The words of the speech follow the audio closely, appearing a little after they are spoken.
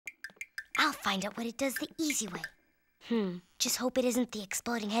I'll find out what it does the easy way. Just hope it isn't the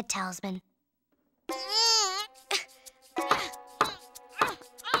exploding head talisman.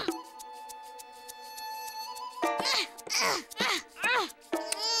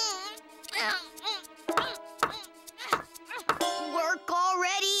 Work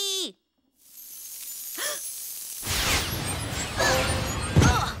already!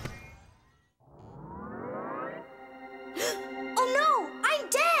 Oh no! I'm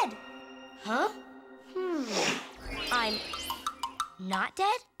dead! Huh? I'm not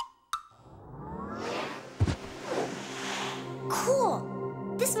dead?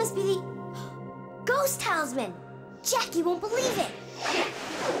 Cool! This must be the ghost talisman! Jackie won't believe it!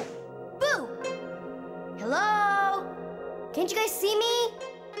 Boo! Hello? Can't you guys see me?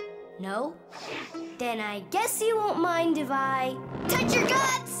 No? Then I guess you won't mind if I touch your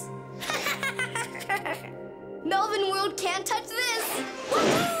guts! Melvin World can't touch this!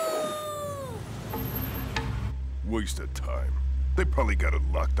 Waste of time. They probably got it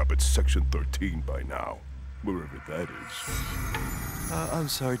locked up at Section 13 by now. Wherever that is. I'm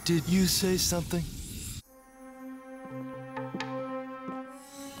sorry, did you say something?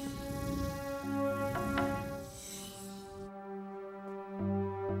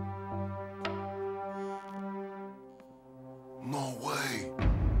 No way.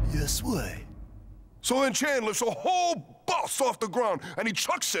 Yes way. So then Chan lifts a whole bus off the ground and he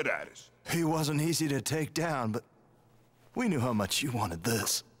chucks it at us. He wasn't easy to take down, but we knew how much you wanted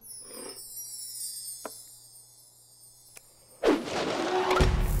this.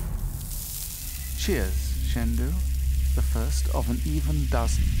 Cheers, Shendu. The first of an even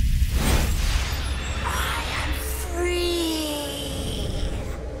dozen. I am free!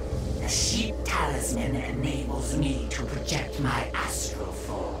 The sheep talisman enables me to project my astral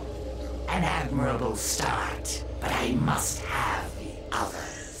form. An admirable start, but I must have the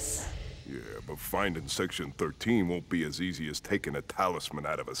others. Yeah, but finding Section 13 won't be as easy as taking a talisman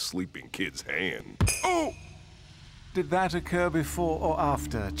out of a sleeping kid's hand. Oh! Did that occur before or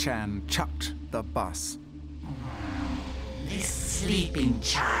after Chan chucked the bus? This sleeping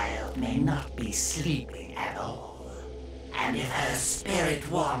child may not be sleeping at all. And if her spirit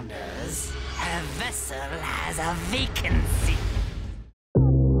wanders, her vessel has a vacancy.